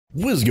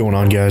What is going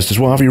on, guys? It's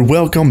Waffle here.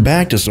 Welcome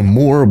back to some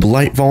more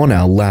Blightfall.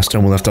 Now, last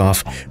time we left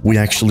off, we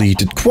actually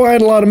did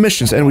quite a lot of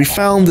missions, and we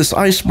found this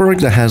iceberg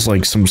that has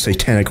like some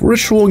satanic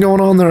ritual going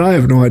on there. I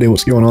have no idea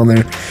what's going on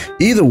there.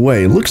 Either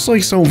way, it looks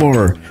like some of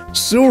our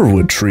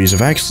silverwood trees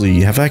have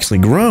actually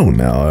grown.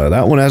 Now,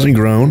 that one hasn't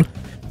grown,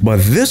 but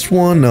this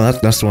one, no,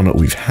 that's the one that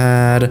we've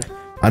had.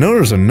 I know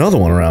there's another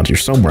one around here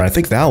somewhere. I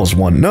think that was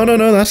one. No,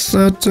 that's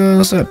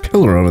that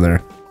pillar over there.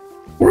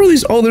 Where are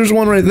these? Oh, there's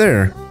one right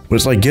there. But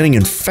it's like getting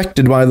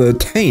infected by the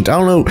taint. I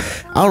don't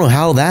know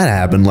how that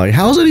happened. Like,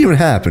 how does it even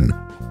happen?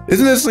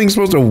 Isn't this thing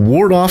supposed to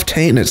ward off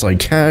taint and it's like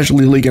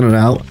casually leaking it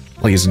out?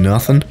 Like it's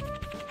nothing?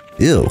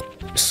 Ew.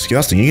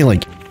 Disgusting. You can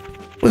like,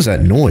 what is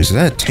that noise? Is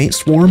that a taint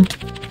swarm?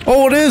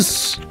 Oh, it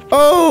is!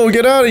 Oh,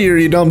 get out of here,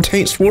 you dumb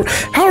taint swarm.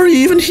 How are you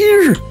even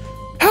here?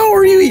 How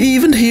are you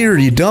even here,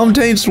 you dumb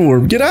taint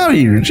swarm? Get out of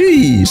here,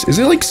 jeez. Is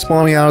it like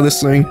spawning out of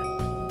this thing?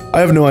 I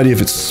have no idea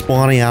if it's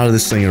spawning out of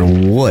this thing or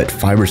what.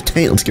 Fibrous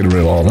taint, let's get rid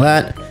of all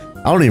that.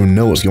 I don't even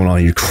know what's going on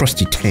here,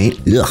 crusty taint.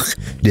 Ugh,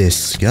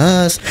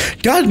 disgust.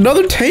 God,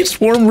 another taint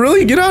swarm,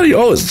 really? Get out of here.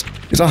 Oh, it's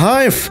a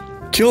hive.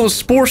 Kill the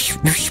spore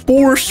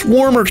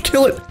swarmer,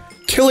 kill it.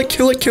 Kill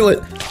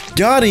it.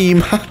 Got him,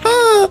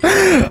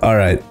 haha. All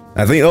right,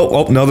 I think,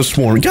 oh, another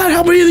swarm. God,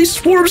 how many of these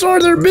swarms are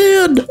there,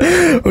 man?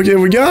 Okay,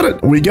 we got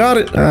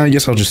it. I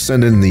guess I'll just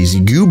send in these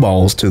goo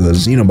balls to the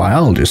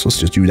xenobiologist. Let's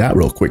just do that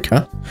real quick,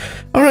 huh?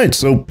 All right,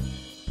 so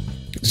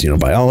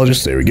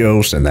xenobiologist, there we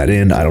go, send that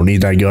in. I don't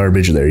need that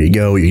garbage, there you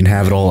go, you can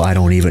have it all, I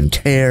don't even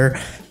care.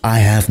 I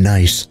have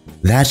nice,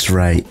 that's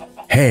right,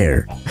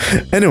 hair.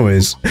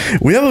 Anyways,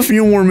 we have a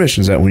few more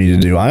missions that we need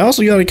to do. I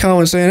also got a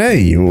comment saying, hey,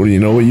 you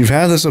know, you've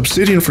had this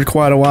obsidian for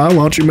quite a while, why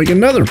don't you make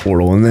another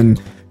portal? And then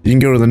you can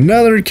go to the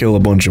nether, kill a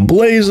bunch of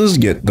blazes,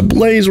 get the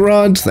blaze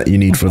rods that you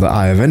need for the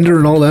Eye of Ender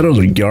and all that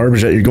other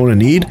garbage that you're going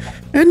to need.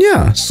 And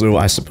yeah, so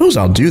I suppose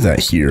I'll do that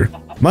here.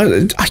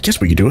 I guess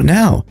we could do it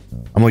now.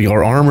 I'm like,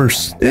 our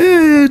armor's,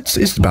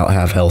 it's about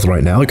half health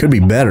right now. It could be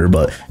better,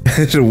 but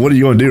what are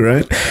you going to do,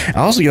 right?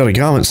 I also got a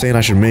comment saying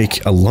I should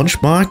make a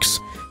lunchbox.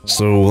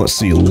 So let's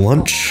see,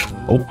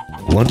 lunchbox.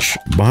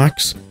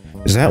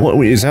 Is that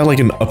like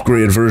an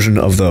upgraded version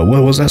of the,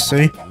 what was that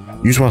say?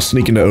 Use while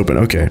sneaking to open,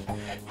 okay.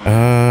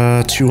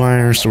 2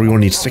 iron, so we're going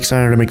to need 6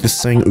 iron to make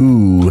this thing.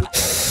 Ooh.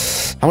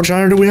 How much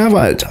iron do we have?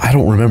 I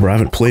don't remember. I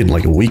haven't played in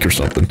like a week or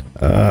something.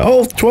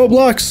 Oh, 12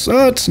 blocks.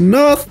 That's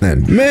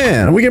nothing.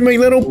 Man, we can make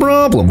that no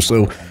problem.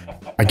 So,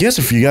 I guess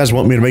if you guys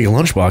want me to make a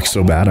lunchbox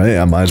so bad,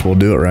 I might as well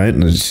do it, right?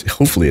 And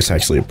hopefully it's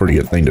actually a pretty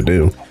good thing to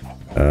do.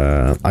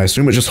 I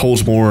assume it just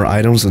holds more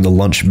items than the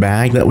lunch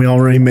bag that we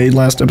already made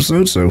last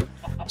episode. So,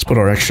 let's put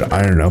our extra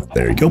iron up.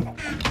 There you go.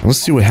 And let's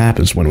see what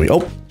happens when we...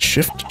 Oh,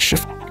 shift.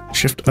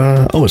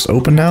 Oh, it's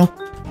open now?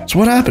 So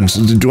what happens?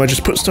 Do I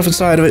just put stuff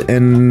inside of it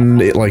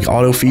and it like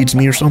auto feeds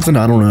me or something?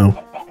 I don't know.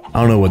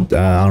 I don't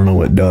know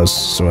what it does.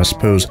 So I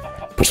suppose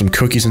put some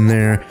cookies in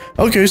there.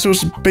 Okay, so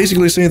it's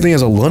basically the same thing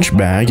as a lunch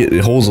bag.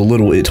 It holds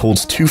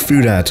 2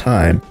 food at a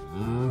time.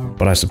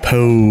 But I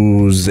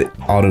suppose it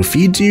auto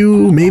feeds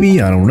you,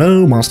 maybe? I don't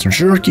know. Monster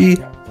jerky.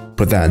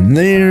 Put that in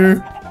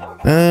there.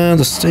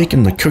 The steak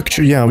and the cooked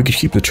chicken. Yeah, we could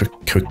keep the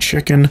cooked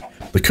chicken.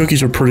 The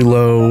cookies are pretty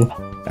low.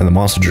 And the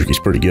monster jerky's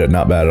pretty good,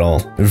 not bad at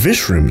all.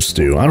 Vishroom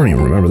stew, I don't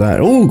even remember that.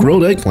 Oh,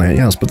 grilled eggplant,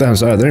 yeah, let's put that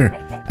inside there.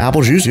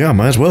 Apple juice, yeah,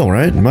 might as well,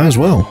 right? Might as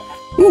well.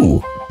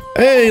 Ooh,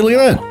 hey, look at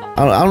that.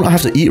 I don't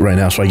have to eat right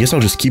now, so I guess I'll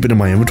just keep it in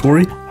my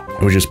inventory. And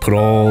we just put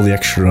all the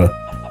extra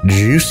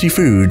juicy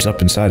foods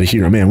up inside of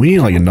here. Man, we need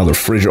like another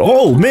fridge.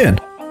 Oh, man,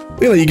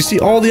 look at that, you can see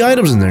all the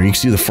items in there. You can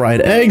see the fried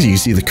eggs, you can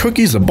see the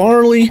cookies, the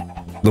barley,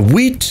 the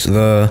wheat,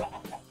 the...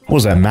 What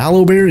was that,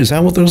 mallow berries? Is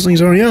that what those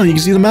things are? Yeah, you can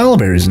see the mallow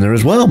berries in there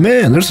as well.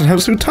 Man, there's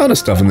a ton of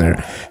stuff in there.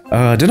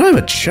 Didn't I have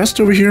a chest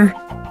over here?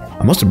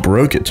 I must have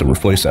broke it to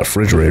replace that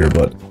refrigerator,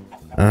 but...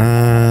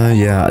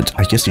 yeah,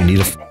 I guess you need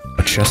a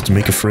chest to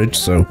make a fridge,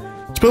 so...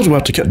 I suppose we'll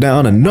have to cut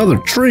down another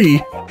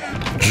tree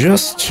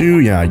just to...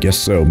 Yeah, I guess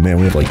so. Man,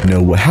 we have like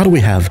no wood. How do we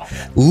have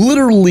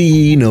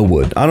literally no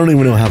wood? I don't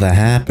even know how that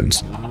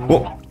happens.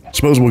 Well,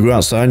 suppose we'll go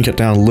outside and cut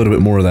down a little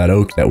bit more of that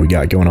oak that we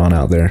got going on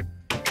out there.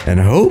 And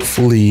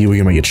hopefully we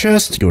can make a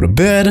chest, go to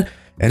bed,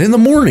 and in the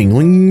morning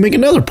we can make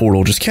another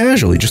portal just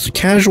casually. Just a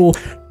casual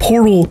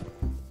portal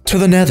to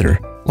the nether.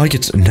 Like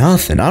it's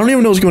nothing. I don't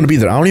even know what's going to be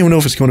there. I don't even know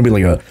if it's going to be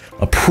like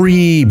a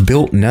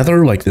pre-built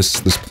nether like this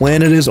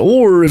planet is,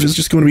 or if it's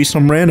just going to be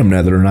some random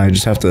nether and I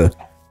just have to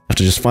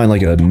just find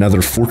like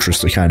another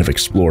fortress to kind of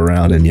explore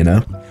around in, you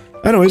know?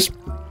 Anyways,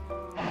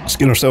 let's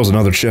get ourselves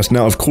another chest.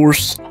 Now, of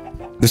course...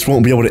 This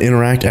won't be able to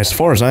interact, as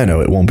far as I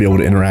know, it won't be able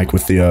to interact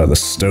with the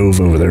stove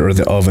over there, or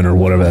the oven, or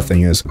whatever that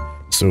thing is.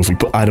 So if we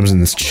put items in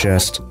this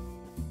chest,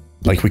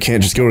 like we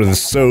can't just go to the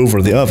stove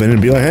or the oven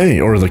and be like,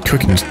 hey, or the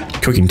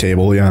cooking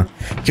table, yeah.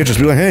 You can't just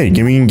be like, hey,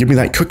 give me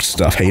that cooked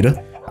stuff,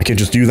 Hada. I can't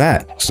just do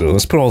that. So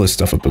let's put all this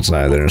stuff up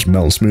inside there. There's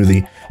melon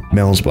smoothie,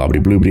 melons,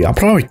 blobbity bloobity. I'll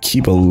probably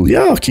keep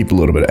I'll keep a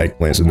little bit of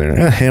eggplants in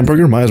there.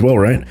 Hamburger, might as well,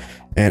 right?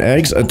 And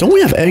eggs. Don't we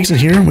have eggs in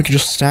here? We can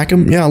just stack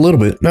them? Yeah, a little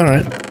bit. All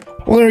right.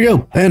 Well, there we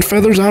go. And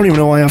feathers, I don't even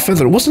know why I have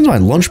feathers. What's in my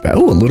lunch bag?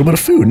 Oh, a little bit of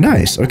food.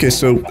 Nice. Okay,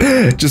 so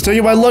just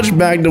taking my lunch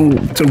bag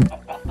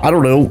to I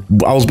don't know.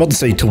 I was about to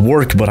say to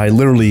work, but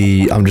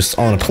I'm just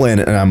on a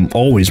planet and I'm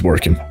always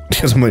working.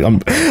 Because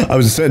I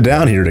was sent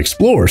down here to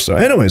explore. So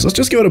anyways, let's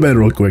just go to bed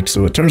real quick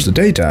so it turns to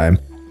daytime.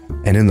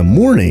 And in the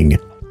morning,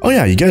 oh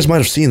yeah, you guys might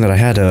have seen that I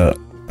had a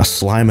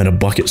slime in a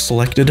bucket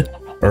selected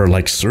or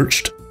like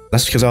searched.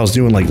 That's because I was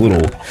doing like a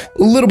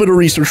little bit of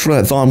research for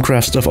that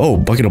Thaumcraft stuff. Oh,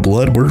 bucket of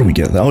blood. Where did we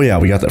get that? Oh yeah,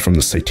 we got that from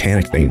the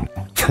satanic thing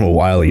from a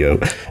while ago.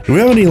 Do we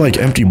have any like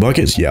empty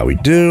buckets? Yeah, we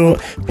do.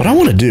 What I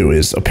want to do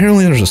is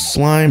apparently there's a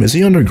slime. Is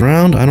he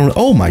underground? I don't know.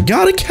 Oh my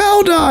god, a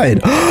cow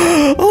died.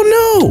 Oh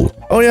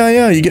no. Oh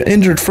yeah, you get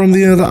injured from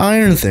the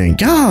iron thing.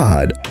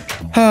 God.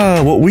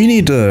 Well, we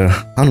need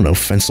to, I don't know,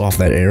 fence off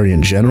that area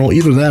in general.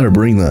 Either that or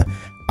bring the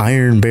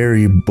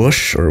ironberry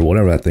bush or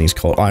whatever that thing's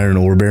called, iron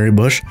oreberry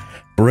bush.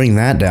 Bring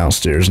that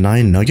downstairs.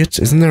 9 nuggets.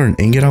 Isn't there an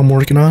ingot I'm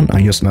working on?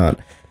 I guess not.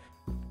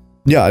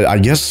 Yeah, I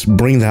guess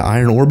bring that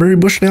iron oreberry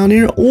bush down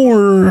here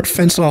or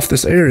fence off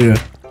this area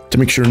to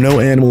make sure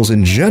no animals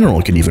in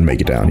general can even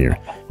make it down here.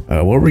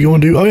 What are we going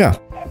to do? Oh, yeah.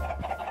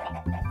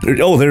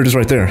 Oh, there it is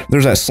right there.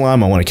 There's that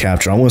slime I want to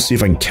capture. I want to see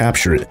if I can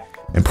capture it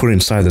and put it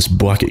inside this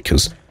bucket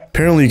because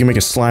apparently you can make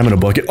a slime in a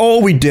bucket.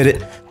 Oh, we did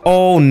it.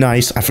 Oh,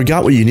 nice. I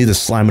forgot what you need the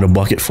slime in a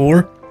bucket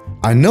for.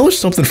 I know it's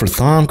something for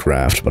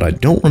Thaumcraft, but I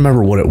don't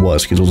remember what it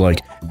was because it was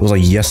like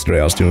yesterday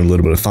I was doing a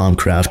little bit of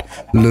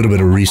Thaumcraft, a little bit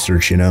of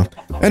research, you know.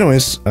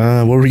 Anyways,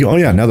 where were we going? Oh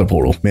yeah, nether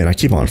portal. Man, I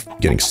keep on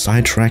getting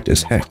sidetracked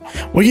as heck.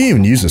 What can you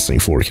even use this thing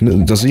for?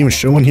 Does it even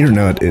show in here?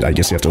 No, I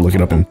guess you have to look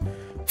it up in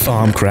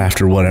Thaumcraft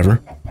or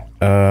whatever.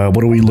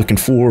 What are we looking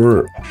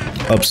for?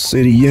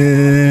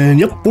 Obsidian.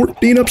 Yep,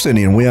 14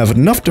 obsidian. We have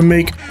enough to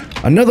make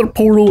another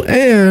portal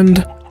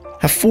and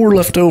have 4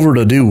 left over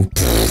to do.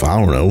 I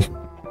don't know.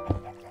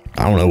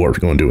 I don't know what we're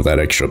going to do with that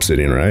extra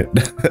obsidian, right?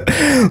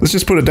 Let's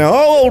just put it down.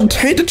 Oh,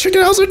 tainted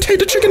chicken. How's there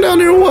tainted chicken down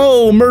here?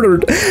 Whoa,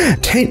 murdered.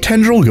 Taint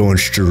tendril going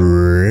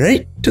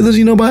straight to the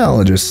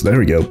xenobiologist. There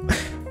we go.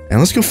 And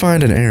let's go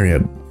find an area,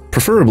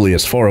 preferably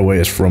as far away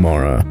as from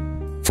our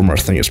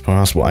thing as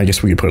possible. I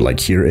guess we could put it like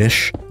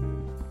here-ish.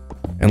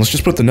 And let's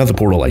just put the nether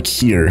portal like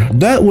here.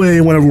 That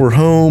way, whenever we're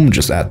home,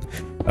 just at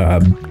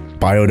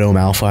Biodome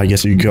Alpha, I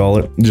guess you could call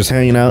it, just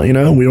hanging out, you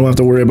know, we don't have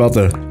to worry about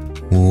the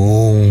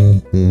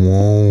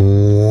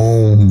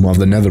of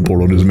the nether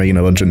portal just making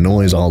a bunch of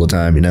noise all the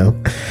time, you know.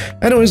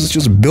 Anyways, let's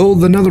just build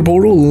the nether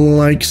portal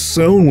like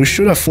so, and we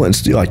should have flint and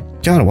steel.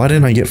 God, why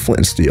didn't I get flint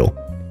and steel?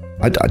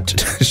 I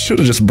should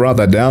have just brought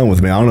that down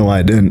with me. I don't know why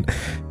I didn't.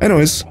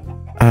 Anyways,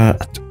 I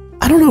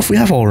don't know if we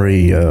have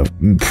already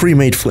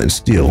pre-made flint and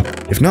steel.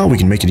 If not, we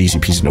can make it easy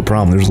peasy, no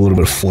problem. There's a little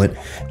bit of flint,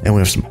 and we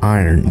have some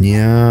iron.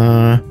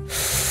 Yeah.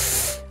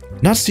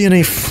 Not seeing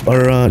any,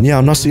 yeah,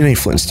 I'm not seeing any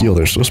flint and steel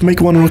there. So let's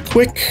make one real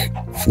quick.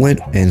 Flint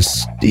and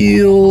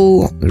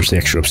steel. There's the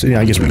extra obsidian.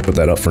 I guess we can put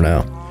that up for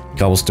now.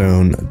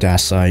 Cobblestone,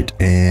 dacite,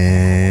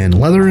 and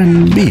leather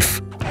and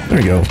beef. There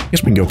we go. I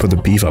guess we can go put the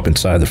beef up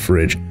inside the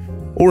fridge.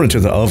 Or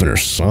into the oven or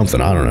something.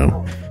 I don't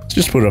know. Let's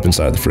just put it up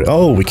inside the fridge.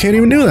 Oh, we can't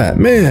even do that.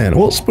 Man.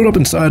 Well, let's put it up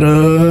inside,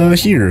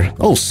 here.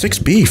 Oh, 6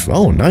 beef.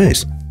 Oh,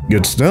 nice.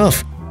 Good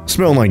stuff.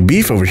 Smelling like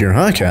beef over here,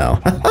 huh,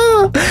 cow?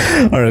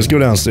 Alright, let's go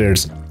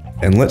downstairs.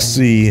 And let's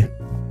see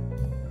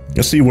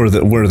where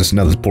this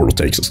nether portal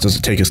takes us. Does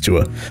it take us to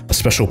a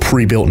special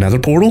pre-built nether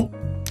portal?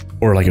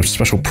 Or like a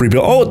special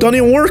pre-built... Oh, it doesn't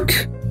even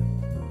work!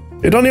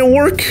 It doesn't even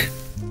work!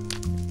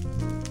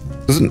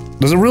 Does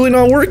it really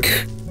not work?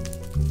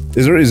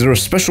 Is there a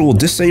special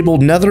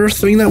disabled nether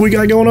thing that we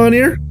got going on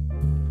here?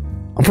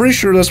 I'm pretty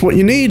sure that's what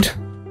you need.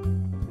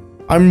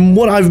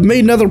 I've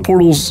made nether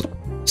portals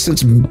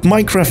since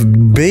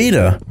Minecraft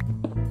beta.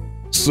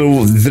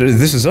 So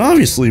this is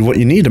obviously what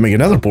you need to make a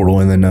nether portal,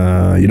 and then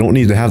you don't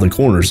need to have the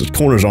corners. The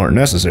corners aren't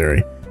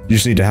necessary. You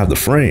just need to have the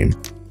frame.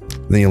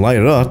 Then you light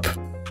it up,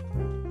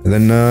 and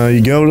then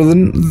you go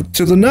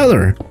to the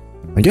nether.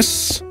 I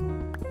guess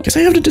I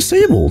have it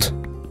disabled.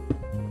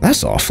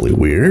 That's awfully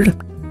weird.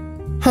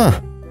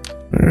 Huh.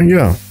 There you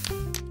go.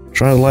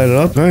 Try to light it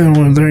up.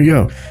 And there you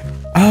go.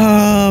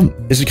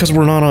 Is it because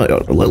we're not on?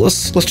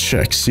 Let's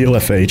check.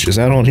 COFH, is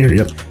that on here?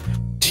 Yep.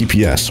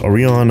 TPS. Are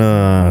we on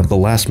the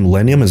last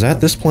millennium? Is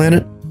that this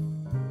planet?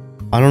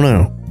 I don't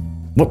know.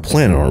 What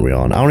planet are we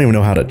on? I don't even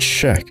know how to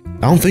check.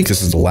 I don't think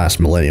this is the last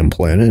millennium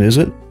planet, is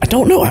it? I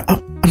don't know.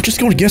 I'm just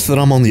going to guess that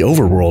I'm on the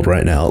overworld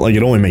right now. Like,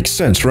 it only makes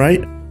sense,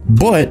 right?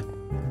 But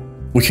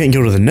we can't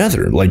go to the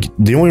nether. Like,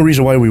 the only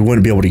reason why we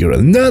wouldn't be able to go to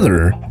the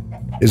nether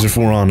is if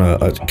we're on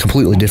a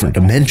completely different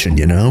dimension,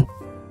 you know?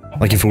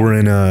 Like, if we're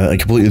in a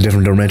completely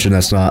different dimension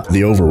that's not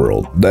the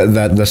overworld.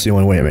 That's the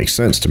only way it makes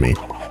sense to me.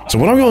 So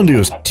what I'm going to do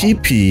is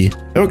TP.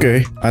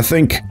 Okay, I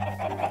think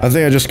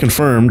I just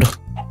confirmed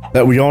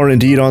that we are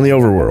indeed on the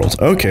overworld.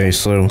 Okay,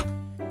 so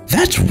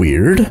that's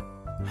weird.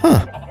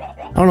 Huh.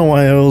 I don't know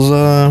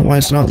why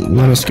it's not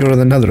letting us go to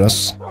the nether.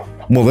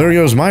 Well, there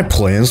goes my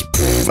plans.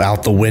 Pfft,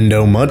 out the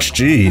window much,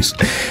 jeez.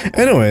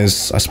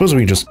 Anyways, I suppose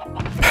we can just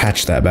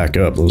patch that back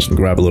up. Let's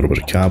grab a little bit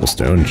of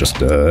cobblestone and just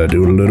do a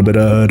little bit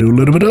of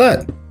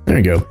that. There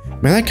you go.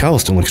 Man, that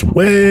cobblestone looks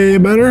way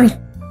better.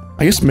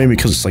 I guess maybe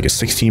because it's like a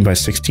 16 by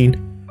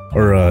 16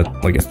 or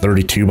like a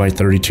 32 by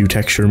 32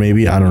 texture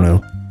maybe, I don't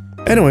know.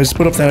 Anyways,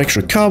 put up that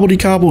extra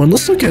cobbledy-cobble and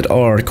let's look at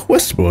our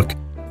quest book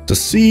to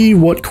see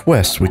what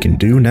quests we can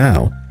do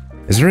now.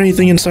 Is there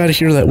anything inside of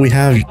here that we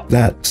have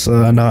that's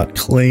not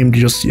claimed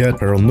just yet?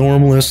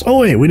 Paranormalist. Oh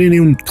wait, we didn't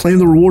even claim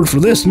the reward for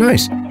this.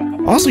 Nice.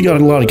 Also got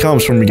a lot of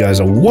comments from you guys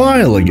a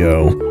while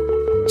ago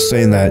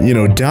saying that, you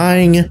know,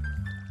 dying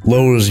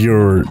lowers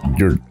your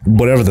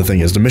whatever the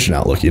thing is, the mission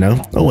outlook, you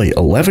know? Oh wait,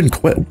 11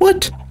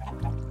 what?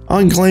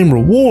 Unclaimed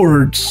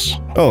rewards.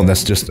 Oh,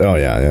 that's just, oh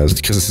yeah, it's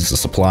because it's a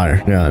supplier.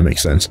 Yeah, that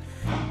makes sense.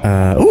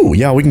 Oh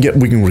yeah, we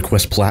can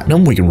request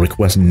platinum, we can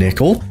request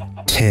nickel,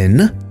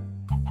 tin.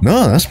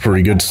 No, that's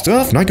pretty good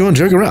stuff. Not going to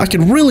joke around. I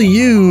could really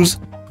use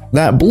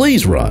that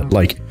blaze rod.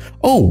 Like,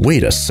 oh,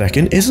 wait a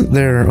second. Isn't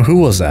there, who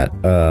was that?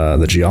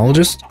 The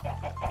geologist?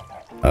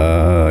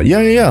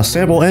 Yeah,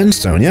 sample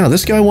endstone. Yeah,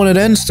 this guy wanted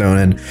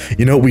endstone, and,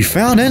 you know, we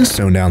found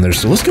endstone down there,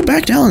 so let's go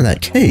back down in that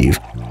cave.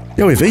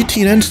 Yeah, we have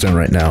 18 endstone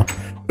right now.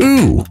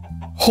 Ooh,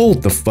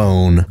 hold the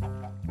phone.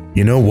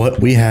 You know what?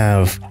 We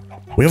have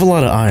a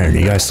lot of iron.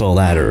 You guys saw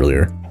that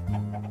earlier.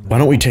 Why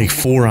don't we take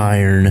 4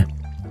 iron,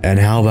 and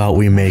how about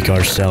we make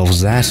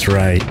ourselves, that's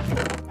right,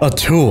 a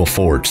tool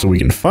forge, so we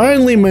can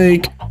finally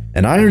make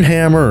an iron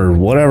hammer or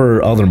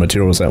whatever other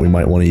materials that we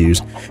might want to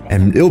use,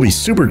 and it'll be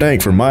super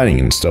dank for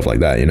mining and stuff like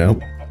that, you know?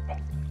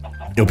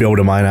 You'll be able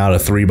to mine out a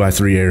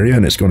 3x3 area,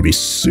 and it's going to be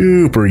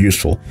super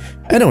useful.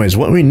 Anyways,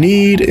 what we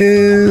need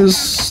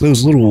is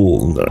those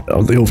little,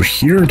 are they over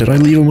here? Did I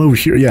leave them over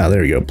here? Yeah,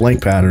 there you go,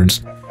 blank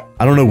patterns.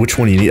 I don't know which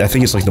one you need. I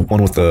think it's like the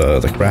one with the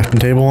crafting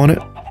table on it.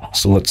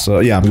 So let's,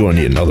 yeah, I'm going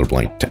to need another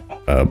blank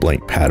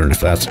pattern if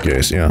that's the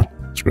case, yeah.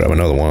 Let's grab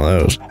another one of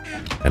those.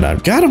 And I'm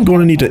going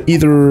to need to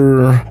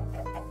either,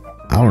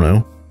 I don't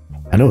know.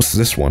 I know it's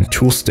this one,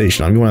 tool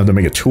station. I'm going to have to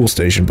make a tool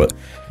station, but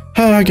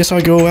I guess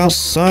I go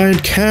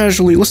outside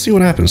casually. Let's see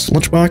what happens.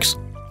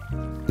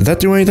 Lunchbox. Did that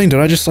do anything? Did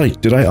I just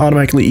like, did I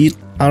automatically eat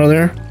out of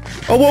there?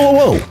 Oh,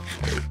 whoa.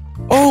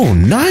 Oh,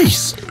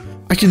 nice.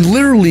 I can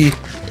literally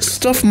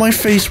stuff my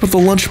face with the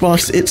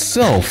lunchbox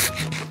itself.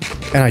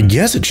 And I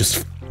guess it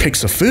just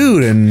picks a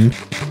food and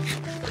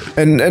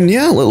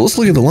yeah, let's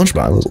look at the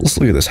lunchbox. Let's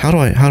look at this. How do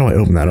I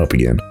open that up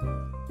again?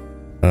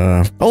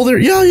 Oh, there,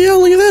 yeah,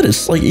 look at that.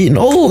 It's like eating.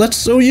 Oh, that's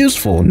so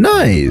useful.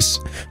 Nice.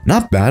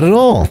 Not bad at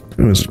all.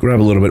 Let's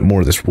grab a little bit more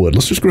of this wood.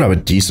 Let's just grab a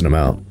decent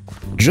amount.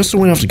 Just so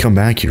we don't have to come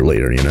back here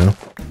later, you know?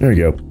 There we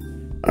go.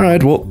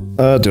 Alright, well,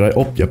 did I?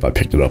 Oh, yep, I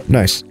picked it up.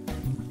 Nice. A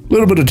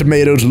little bit of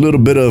tomatoes, a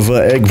little bit of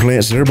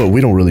eggplants there, but we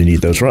don't really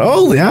need those, right?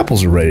 Oh, the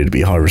apples are ready to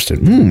be harvested.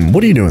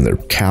 What are you doing there,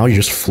 cow? You're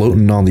just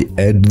floating on the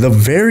edge, the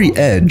very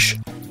edge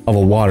of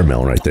a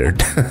watermelon right there.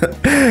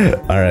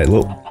 Alright,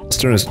 well, let's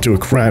turn this into a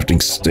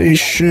crafting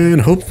station.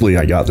 Hopefully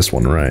I got this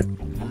one right.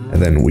 And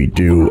then we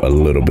do a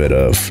little bit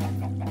of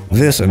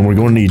this, and we're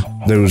going to need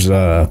those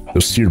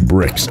seared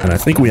bricks. And I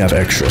think we have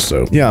extra,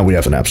 so yeah, we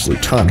have an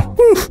absolute ton.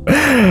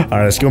 Alright,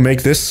 let's go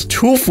make this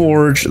tool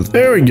forge.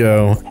 There we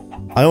go.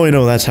 I only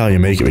know that's how you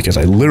make it because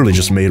I literally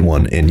just made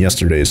one in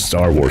yesterday's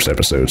Star Wars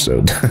episode,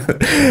 so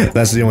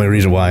that's the only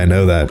reason why I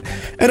know that.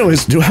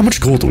 Anyways, how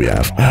much gold do we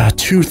have?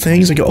 2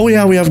 things ago. Oh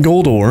yeah, we have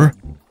gold ore.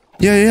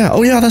 Yeah.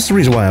 Oh yeah, that's the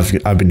reason why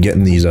I've been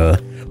getting these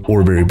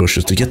oreberry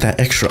bushes to get that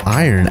extra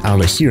iron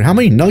out of here. How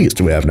many nuggets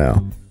do we have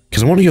now?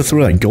 Because I want to go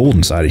through that gold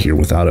inside of here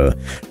without a...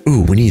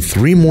 Ooh, we need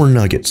 3 more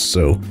nuggets,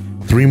 so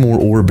 3 more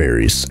ore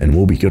berries, and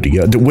we'll be good to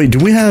go. Wait, do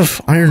we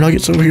have iron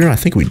nuggets over here? I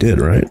think we did,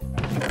 right?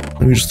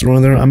 Let me just throw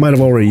in there. I might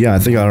have already... Yeah, I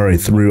think I already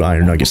threw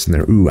iron nuggets in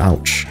there. Ooh,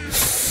 ouch.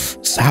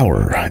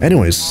 Sour.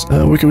 Anyways,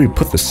 where can we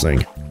put this thing?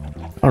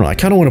 I don't know. I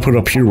kind of want to put it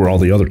up here where all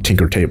the other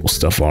tinker table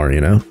stuff are,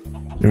 you know?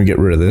 Let me get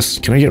rid of this.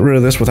 Can I get rid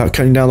of this without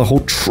cutting down the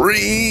whole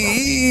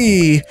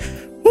tree?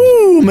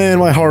 Woo, man,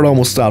 my heart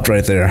almost stopped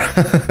right there.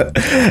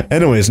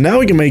 Anyways, now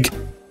we can make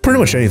pretty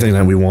much anything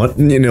that we want,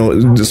 you know,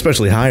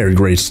 especially higher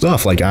grade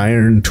stuff like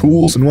iron,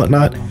 tools, and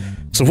whatnot.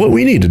 So what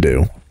we need to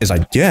do is, I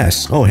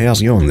guess... Oh, hey,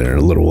 how's it going there?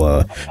 A little,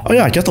 Oh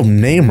yeah, I got the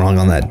name wrong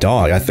on that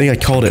dog. I think I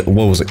called it,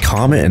 what was it,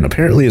 Comet? And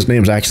apparently his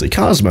name's actually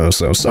Cosmo,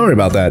 so sorry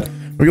about that.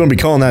 We're going to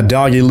be calling that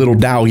doggy little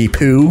doggy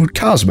poo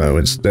Cosmo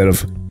instead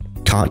of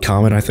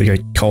Comet, I think I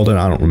called it.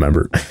 I don't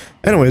remember.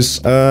 Anyways,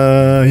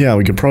 yeah,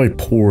 we could probably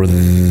pour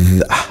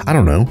I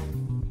don't know.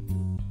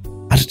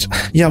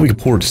 Yeah, we could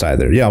pour it aside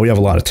there. Yeah, we have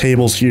a lot of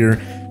tables here.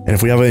 And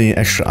if we have any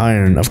extra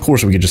iron, of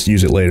course we could just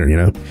use it later, you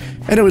know?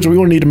 Anyways, we're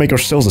going to need to make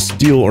ourselves a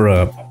steel or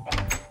a...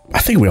 I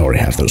think we already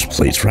have those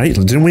plates, right?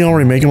 Didn't we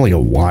already make them like a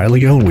while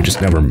ago and we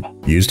just never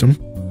used them?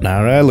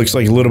 Alright, looks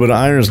like a little bit of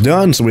iron is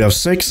done. So we have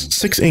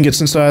six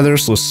ingots inside there.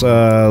 So let's,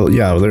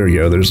 yeah, there we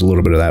go. There's a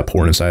little bit of that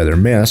pouring inside there.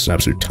 Man, that's an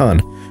absolute ton.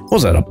 What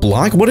was that, a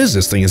block? What is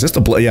this thing? Is this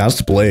the blade? Yeah, it's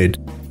the blade.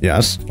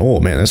 Yeah, oh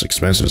man, that's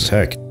expensive as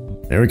heck.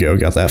 There we go,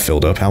 got that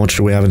filled up. How much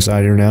do we have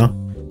inside here now?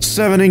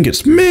 7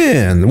 ingots.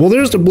 Man, well,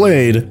 there's the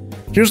blade.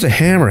 Here's the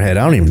hammerhead.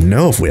 I don't even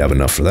know if we have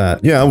enough for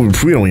that. Yeah, we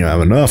don't even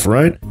have enough,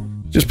 right?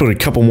 Just put a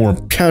couple more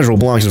casual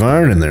blocks of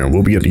iron in there and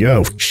we'll be good to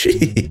go.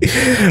 Gee.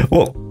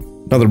 Well,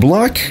 another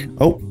block.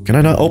 Oh, can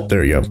I not? Oh,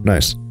 there you go.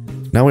 Nice.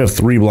 now we have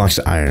 3 blocks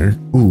of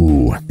iron.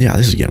 Ooh, yeah,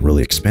 this is getting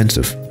really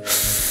expensive.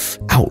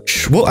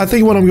 Ouch. Well, I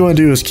think what I'm going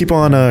to do is keep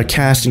on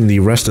casting the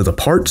rest of the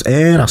parts,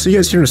 and I'll see you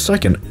guys here in a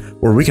second,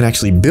 where we can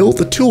actually build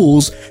the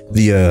tools,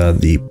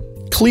 the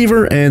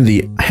cleaver and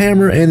the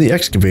hammer and the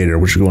excavator,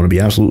 which are going to be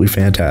absolutely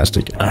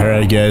fantastic.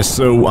 Alright guys,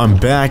 so I'm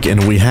back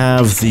and we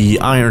have the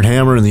iron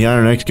hammer and the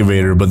iron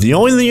excavator, but the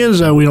only thing is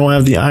that we don't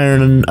have the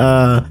iron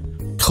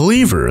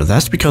cleaver.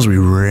 That's because we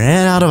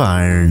ran out of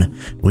iron.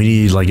 We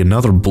need like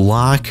another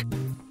block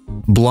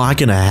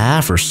and a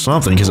half or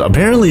something, because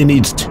apparently it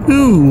needs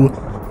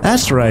 2.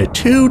 That's right,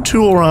 2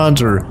 tool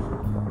rods or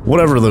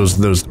whatever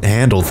those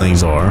handle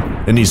things are.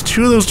 It needs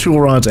 2 of those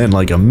tool rods and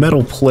like a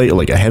metal plate,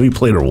 like a heavy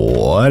plate or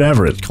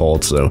whatever it's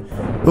called. So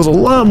it was a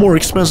lot more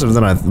expensive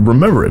than I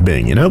remember it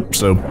being, you know?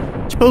 So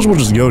suppose we'll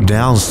just go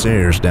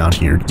downstairs down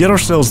here, get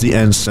ourselves the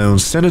end stone,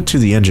 send it to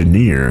the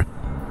engineer,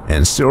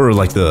 and or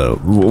like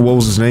what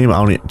was his name?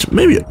 I don't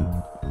maybe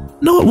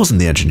no, it wasn't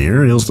the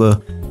engineer. It was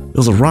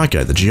the rock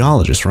guy, the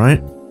geologist,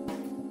 right?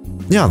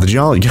 Yeah, the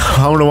geologist.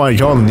 I don't know why you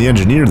called him the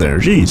engineer there.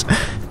 Jeez.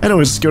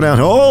 Anyways, let's go down.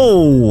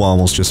 Oh,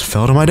 almost just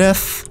fell to my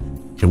death.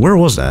 Okay, where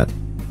was that?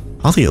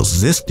 I don't think it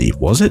was this deep,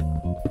 was it?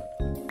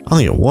 I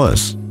think it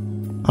was.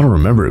 I don't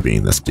remember it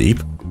being this deep.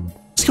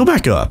 Let's go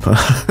back up.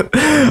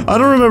 I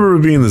don't remember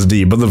it being this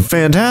deep, but the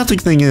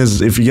fantastic thing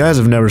is, if you guys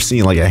have never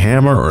seen like a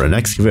hammer or an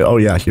excavator, oh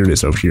yeah, here it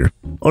is over here.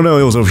 Oh no,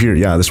 it was over here.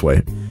 Yeah, this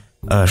way.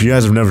 If you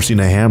guys have never seen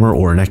a hammer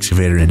or an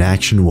excavator in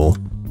action, well,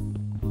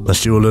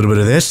 let's do a little bit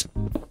of this.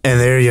 And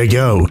there you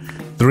go.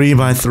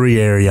 3x3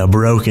 area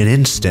broken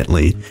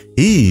instantly.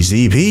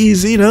 Easy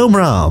peasy, no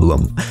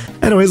problem.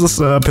 Anyways, let's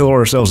pillar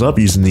ourselves up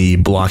using the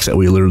blocks that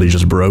we literally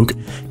just broke.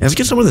 And let's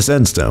get some of this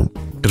endstone,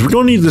 because we're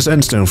going to need this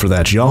endstone for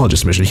that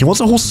geologist mission. He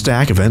wants a whole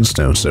stack of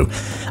endstone, so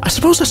I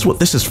suppose that's what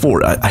this is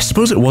for. I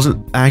suppose it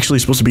wasn't actually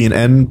supposed to be an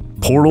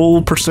end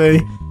portal per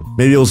se.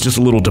 Maybe it was just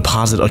a little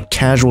deposit, a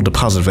casual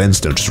deposit of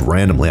endstone just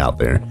randomly out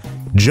there,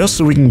 just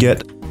so we can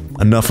get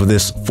enough of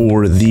this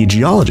for the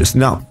geologist.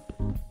 Now,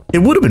 it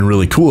would have been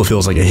really cool if it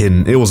was like a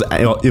hidden,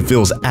 if it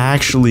was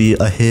actually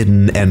a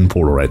hidden end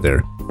portal right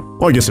there.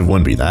 Well, I guess it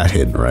wouldn't be that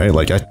hidden, right?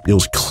 Like, it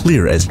was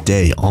clear as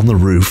day on the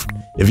roof.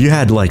 If you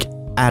had like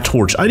a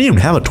torch, I didn't even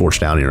have a torch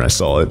down here, I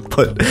saw it,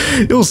 but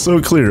it was so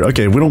clear.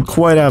 Okay, we don't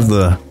quite have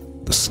the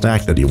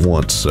stack that he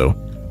wants, so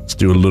let's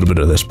do a little bit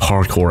of this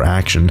parkour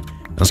action.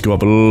 Let's go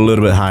up a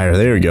little bit higher,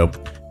 there we go.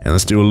 And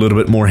let's do a little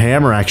bit more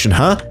hammer action,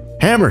 huh?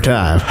 Hammer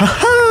time,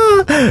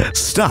 ha-ha!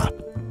 Stop,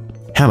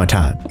 hammer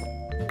time.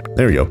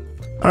 There we go.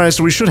 Alright,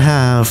 so we should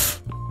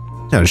have...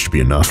 Yeah, this should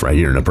be enough right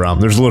here, no problem.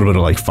 There's a little bit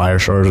of like fire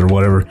shards or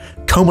whatever.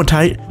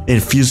 Comatite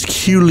and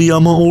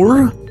fusculium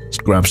ore. Let's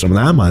grab some of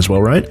that, might as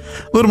well, right?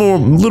 A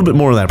little bit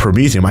more of that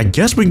promethium. I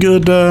guess we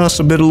could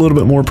submit a little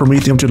bit more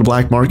promethium to the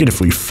black market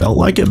if we felt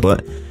like it,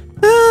 but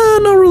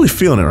not really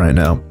feeling it right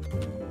now.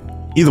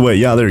 Either way,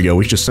 yeah, there you go.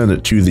 We just send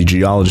it to the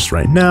geologist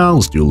right now.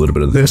 Let's do a little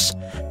bit of this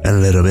and a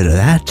little bit of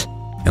that.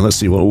 And let's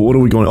see, what are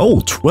we going...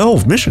 Oh,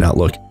 12 mission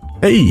outlook.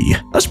 Hey,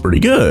 that's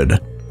pretty good.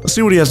 Let's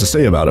see what he has to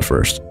say about it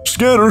first.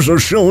 Scanners are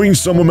showing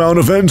some amount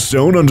of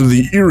endstone under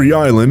the eerie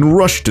island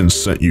Rushton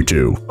sent you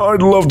to.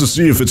 I'd love to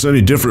see if it's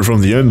any different from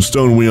the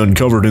endstone we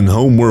uncovered in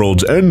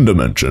Homeworld's end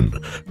dimension.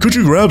 Could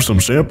you grab some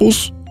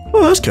samples?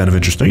 Oh, that's kind of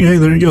interesting. Hey,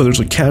 there you go.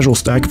 There's a casual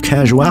stack of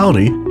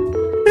casuality. Hey,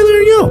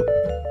 there you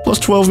go. Plus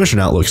 12 mission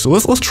outlooks. So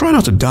let's try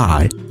not to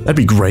die. That'd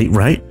be great,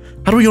 right?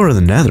 How do we go to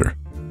the nether?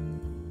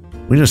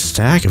 We need a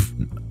stack of...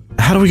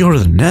 How do we go to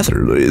the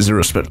nether? Is there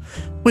a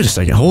Wait a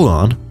second, hold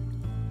on.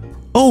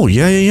 Oh,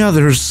 yeah,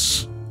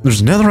 there's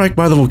netherrack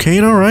by the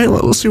volcano, right?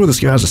 Let's see what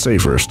this guy has to say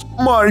first.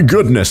 My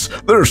goodness,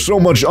 there's so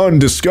much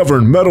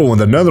undiscovered metal in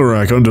the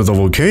netherrack under the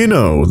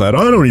volcano that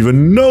I don't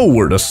even know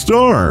where to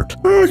start.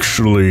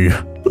 Actually,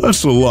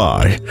 that's a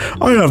lie.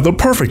 I have the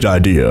perfect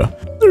idea.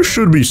 There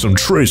should be some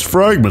trace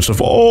fragments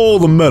of all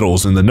the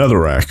metals in the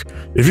netherrack.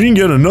 If you can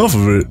get enough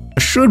of it, I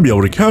should be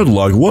able to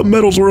catalog what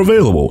metals are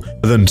available,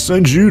 and then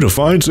send you to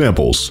find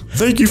samples.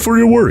 Thank you for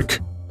your work.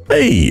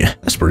 Hey,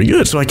 that's pretty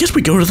good. So I guess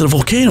we go to the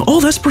volcano. Oh,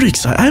 that's pretty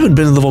exciting. I haven't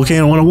been to the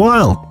volcano in a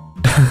while.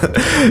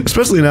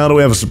 Especially now that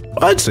we have,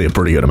 I'd say, a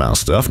pretty good amount of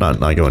stuff. Not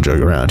going to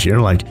joke around here.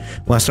 Like,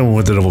 last time we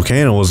went to the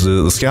volcano was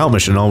the scout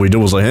mission. All we did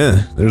was like,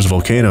 there's a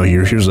volcano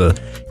here. Here's a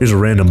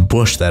random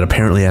bush that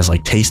apparently has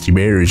like tasty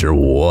berries or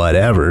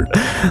whatever.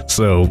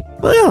 So,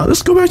 well, yeah,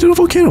 let's go back to the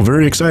volcano.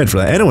 Very excited for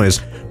that. Anyways,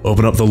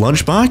 open up the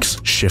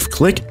lunchbox, shift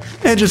click,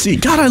 and just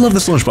eat. God, I love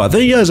this lunchbox.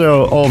 Thank you guys are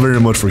all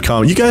very much for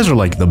commenting. You guys are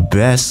like the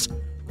best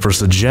for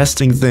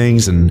suggesting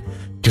things, and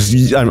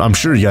because I'm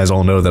sure you guys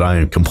all know that I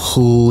am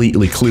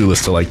completely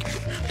clueless to like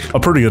a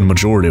pretty good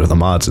majority of the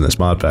mods in this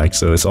mod pack,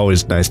 so it's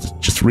always nice to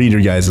just read your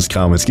guys'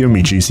 comments, giving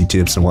me juicy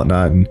tips and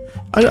whatnot, and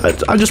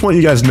I just want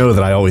you guys to know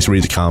that I always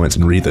read the comments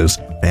and read those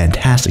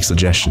fantastic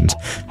suggestions.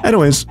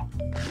 Anyways,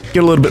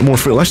 get a little bit more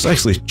food. Let's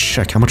actually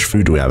check how much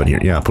food do we have in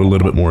here. Yeah, put a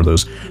little bit more of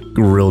those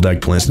grilled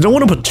eggplants. Don't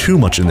want to put too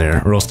much in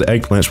there, or else the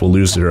eggplants will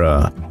lose their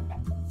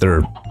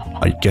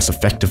I guess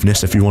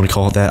effectiveness, if you want to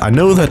call it that. I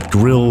know that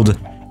grilled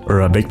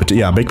or baked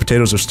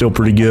potatoes are still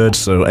pretty good.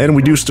 So, and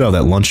we do still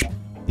have that lunch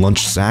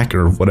lunch sack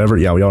or whatever.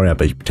 Yeah, we already have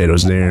baked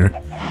potatoes there.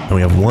 And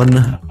we have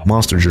one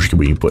monster jerky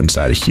we can put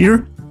inside of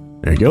here.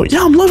 There you go.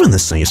 Yeah, I'm loving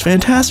this thing. It's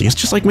fantastic. It's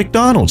just like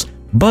McDonald's.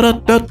 I'm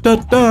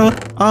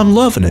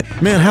loving it.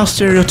 Man, how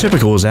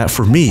stereotypical is that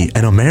for me,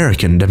 an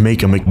American, to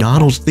make a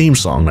McDonald's theme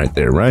song right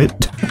there, right?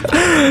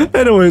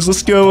 Anyways,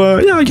 let's go,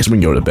 yeah, I guess we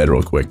can go to bed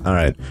real quick. All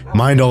right.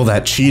 Mind all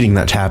that cheating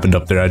that happened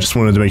up there. I just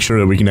wanted to make sure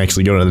that we can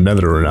actually go to the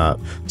nether or not.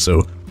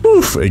 So,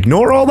 oof,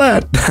 ignore all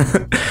that.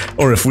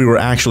 Or if we were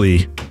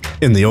actually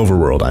in the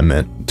overworld, I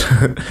meant.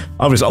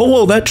 Obviously, oh,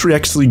 well, that tree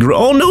actually grew.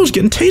 Oh, no, it's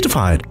getting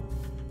taintified.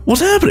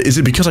 What's happening? Is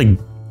it because I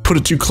put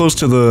it too close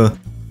to the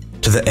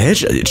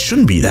edge? It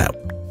shouldn't be that.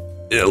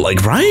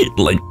 Like, right?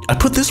 Like, I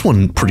put this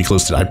one pretty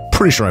close to, I'm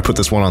pretty sure I put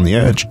this one on the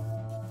edge.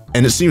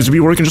 And it seems to be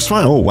working just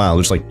fine. Oh, wow,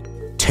 there's like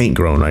taint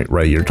growing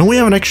right here. Don't we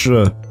have an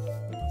extra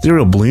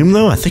ethereal bloom,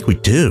 though? I think we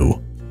do.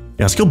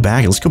 Yeah, let's go back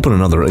and let's go put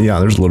another, yeah,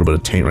 there's a little bit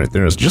of taint right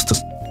there. It's just a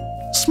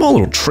small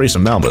little trace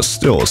amount, but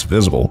still, it's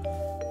visible.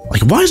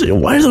 Like, why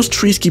do those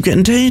trees keep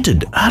getting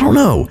tainted? I don't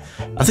know.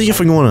 I think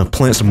if we want to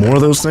plant some more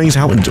of those things,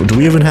 do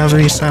we even have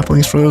any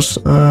saplings for those?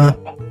 I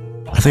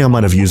think I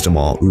might have used them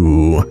all.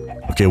 Ooh.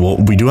 Okay, well,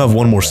 we do have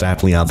one more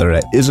sapling out there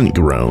that isn't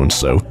grown,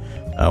 so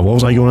what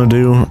was I going to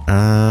do?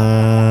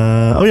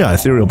 Oh yeah,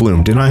 ethereal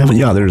bloom. Didn't I have it?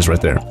 Yeah, there it is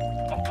right there.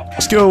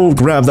 Let's go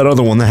grab that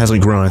other one that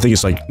hasn't grown. I think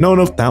it's like,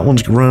 no, that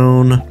one's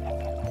grown.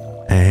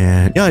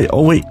 And yeah,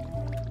 oh wait,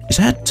 is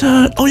that,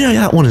 oh yeah,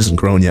 that one isn't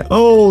grown yet.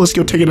 Oh, let's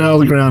go take it out of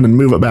the ground and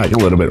move it back a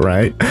little bit,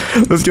 right?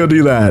 Let's go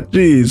do that.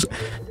 Jeez.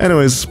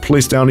 Anyways,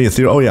 place down the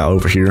ethereal, oh yeah,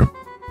 over here.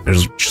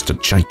 There's just a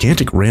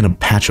gigantic random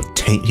patch of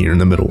taint here in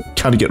the middle.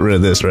 Gotta get rid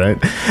of this, right?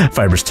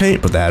 Fibrous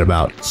taint, put that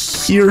about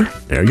here.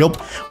 There you go.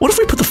 What if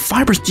we put the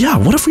fibers, yeah,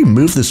 what if we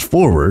move this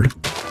forward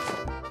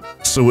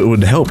so it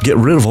would help get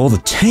rid of all the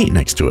taint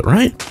next to it,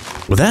 right?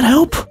 Would that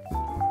help?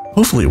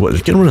 Hopefully it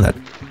would. Get rid of that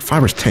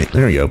fibrous taint.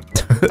 There you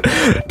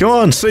go. Go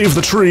on, save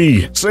the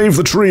tree. Save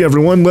the tree,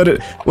 everyone. Let it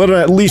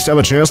at least have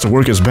a chance to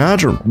work as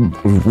badger.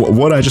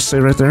 What did I just say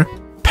right there?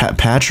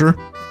 Patcher?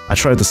 I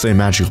tried to say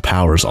magical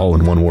powers all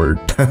in one word.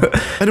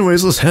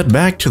 Anyways, let's head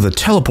back to the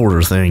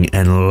teleporter thing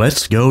and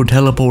let's go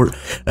teleport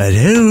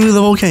to the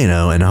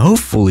volcano and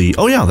hopefully,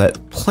 oh yeah,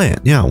 that plant,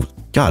 yeah,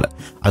 got it.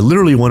 I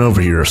literally went over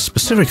here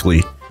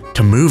specifically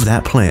to move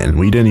that plant and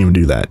we didn't even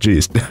do that,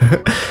 jeez.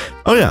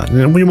 Oh yeah,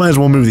 we might as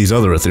well move these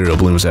other ethereal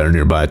blooms that are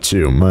nearby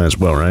too, might as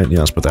well, right? Yeah,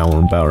 let's put that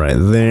one about right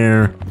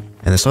there.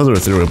 And this other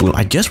ethereal bloom,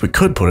 I guess we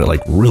could put it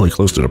like really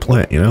close to the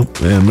plant, you know?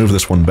 And move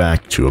this one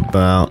back to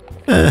about,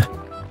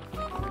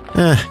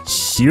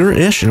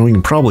 here-ish, and we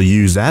can probably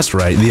use, that's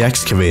right, the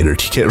excavator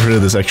to get rid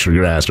of this extra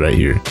grass right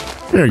here.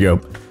 There we go.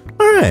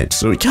 Alright,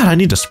 so, God, I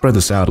need to spread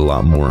this out a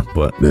lot more,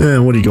 but,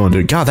 what are you going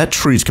to do? God, that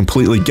tree's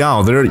completely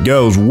gone. There it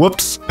goes.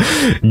 Whoops.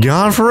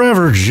 Gone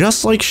forever,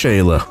 just like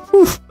Shayla.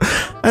 Whew.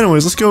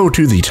 Anyways, let's go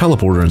to the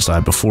teleporter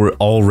inside before it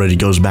already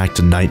goes back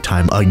to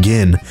nighttime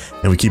again,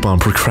 and we keep on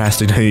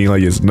procrastinating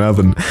like it's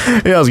nothing.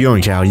 Hey, how's it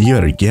going, Cal? You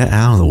better get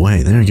out of the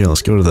way. There you go.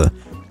 Let's go to the,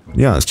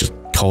 yeah, it's just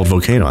called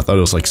Volcano. I thought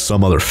it was like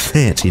some other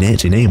fancy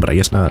name, but I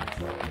guess not.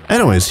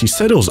 Anyways, he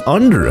said it was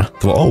under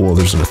the, oh, well,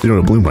 there's an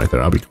ethereal bloom right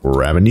there. I'll be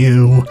grabbing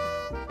you.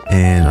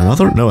 And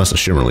another, no, that's a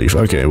shimmer leaf.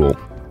 Okay, well,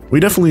 we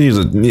definitely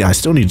need to, yeah, I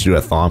still need to do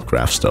that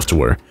Thaumcraft stuff to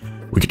where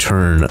we could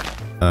turn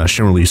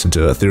shimmer leaves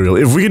into ethereal.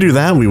 If we could do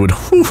that, we would,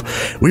 whew,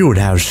 we would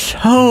have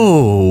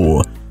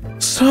so,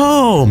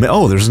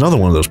 oh, there's another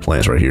one of those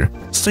plants right here.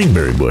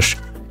 Stingberry bush.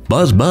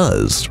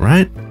 Buzz,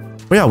 right?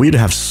 But yeah, we'd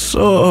have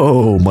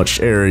so much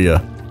area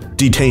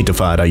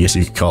detaintified, I guess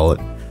you could call it.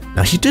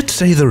 Now, he did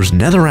say there was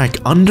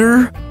netherrack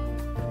under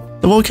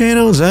the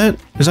volcano. Is that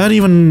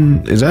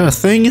a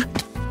thing?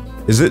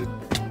 Is it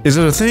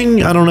a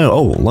thing? I don't know.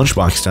 Oh,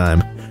 lunchbox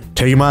time.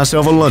 Taking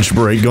myself a lunch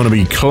break. Gonna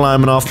be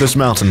climbing off this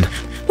mountain.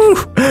 Whew.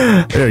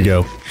 There you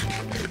go.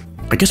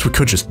 I guess we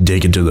could just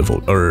dig into the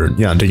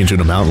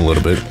mountain a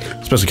little bit,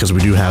 especially because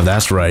we do have,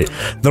 that's right,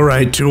 the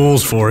right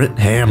tools for it.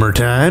 Hammer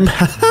time.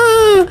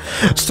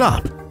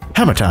 Stop.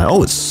 Hammer time.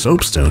 Oh, it's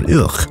soapstone.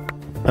 Ugh.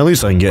 At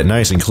least I can get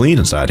nice and clean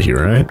inside of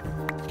here, right?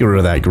 Get rid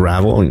of that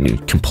gravel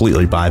and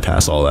completely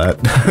bypass all that.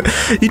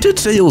 He did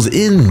say it was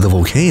in the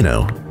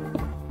volcano.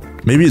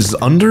 Maybe it's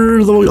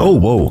under the, oh,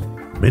 whoa.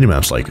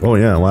 Minimap's like, oh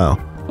yeah, wow.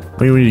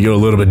 Maybe we need to go a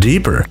little bit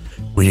deeper.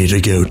 We need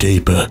to go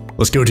deeper.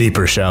 Let's go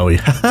deeper, shall we?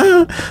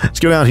 Let's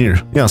go down here.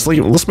 Yeah,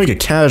 let's make a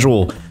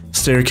casual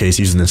staircase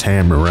using this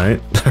hammer, right?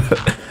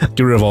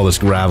 Get rid of all this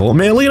gravel.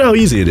 Man, look at how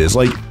easy it is.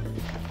 Like,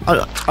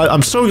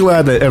 I'm so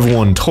glad that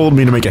everyone told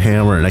me to make a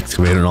hammer, an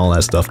excavator, and all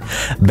that stuff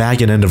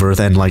back in End of Earth,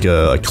 and like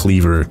a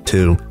cleaver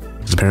too,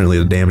 because apparently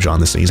the damage on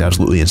this thing is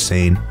absolutely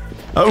insane.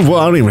 Well,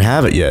 I don't even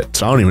have it yet,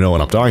 so I don't even know what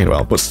I'm talking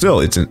about, but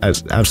still, it's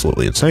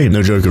absolutely insane,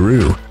 no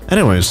jokeroo.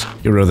 Anyways,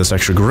 get rid of this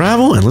extra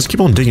gravel, and let's keep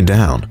on digging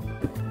down.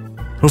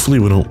 Hopefully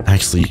we don't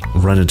actually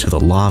run into the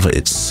lava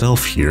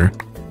itself here.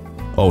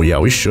 Oh yeah,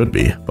 we should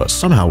be, but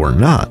somehow we're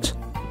not,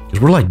 because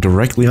we're like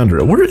directly under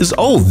it. Where is,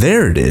 oh,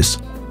 there it is.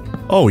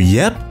 Oh,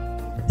 yep.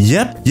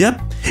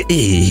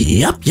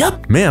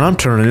 Man, I'm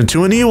turning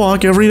into an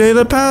Ewok every day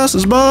that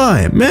passes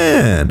by.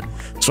 Man,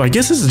 So I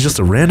guess this is just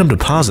a random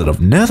deposit of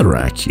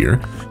netherrack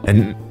here,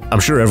 and I'm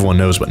sure everyone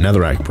knows, but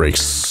netherrack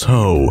breaks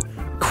so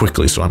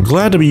quickly, so I'm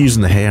glad to be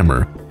using the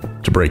hammer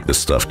to break this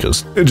stuff,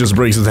 because it just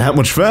breaks that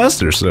much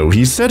faster. So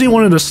he said he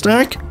wanted a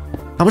stack.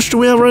 How much do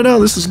we have right now?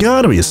 This has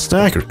got to be a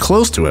stack or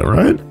close to it,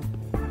 right?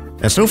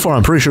 And so far,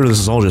 I'm pretty sure this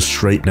is all just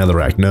straight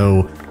netherrack,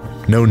 no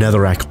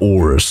netherrack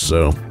ores,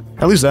 so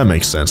at least that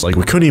makes sense. Like,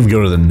 we couldn't even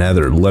go to the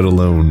nether, let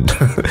alone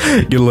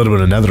get a little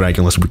bit of netherrack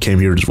unless we came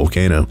here to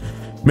Volcano.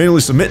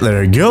 Manually submit,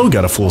 there you go,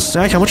 got a full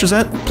stack. How much is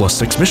that?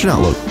 +6 mission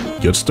outlook.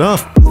 Good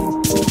stuff.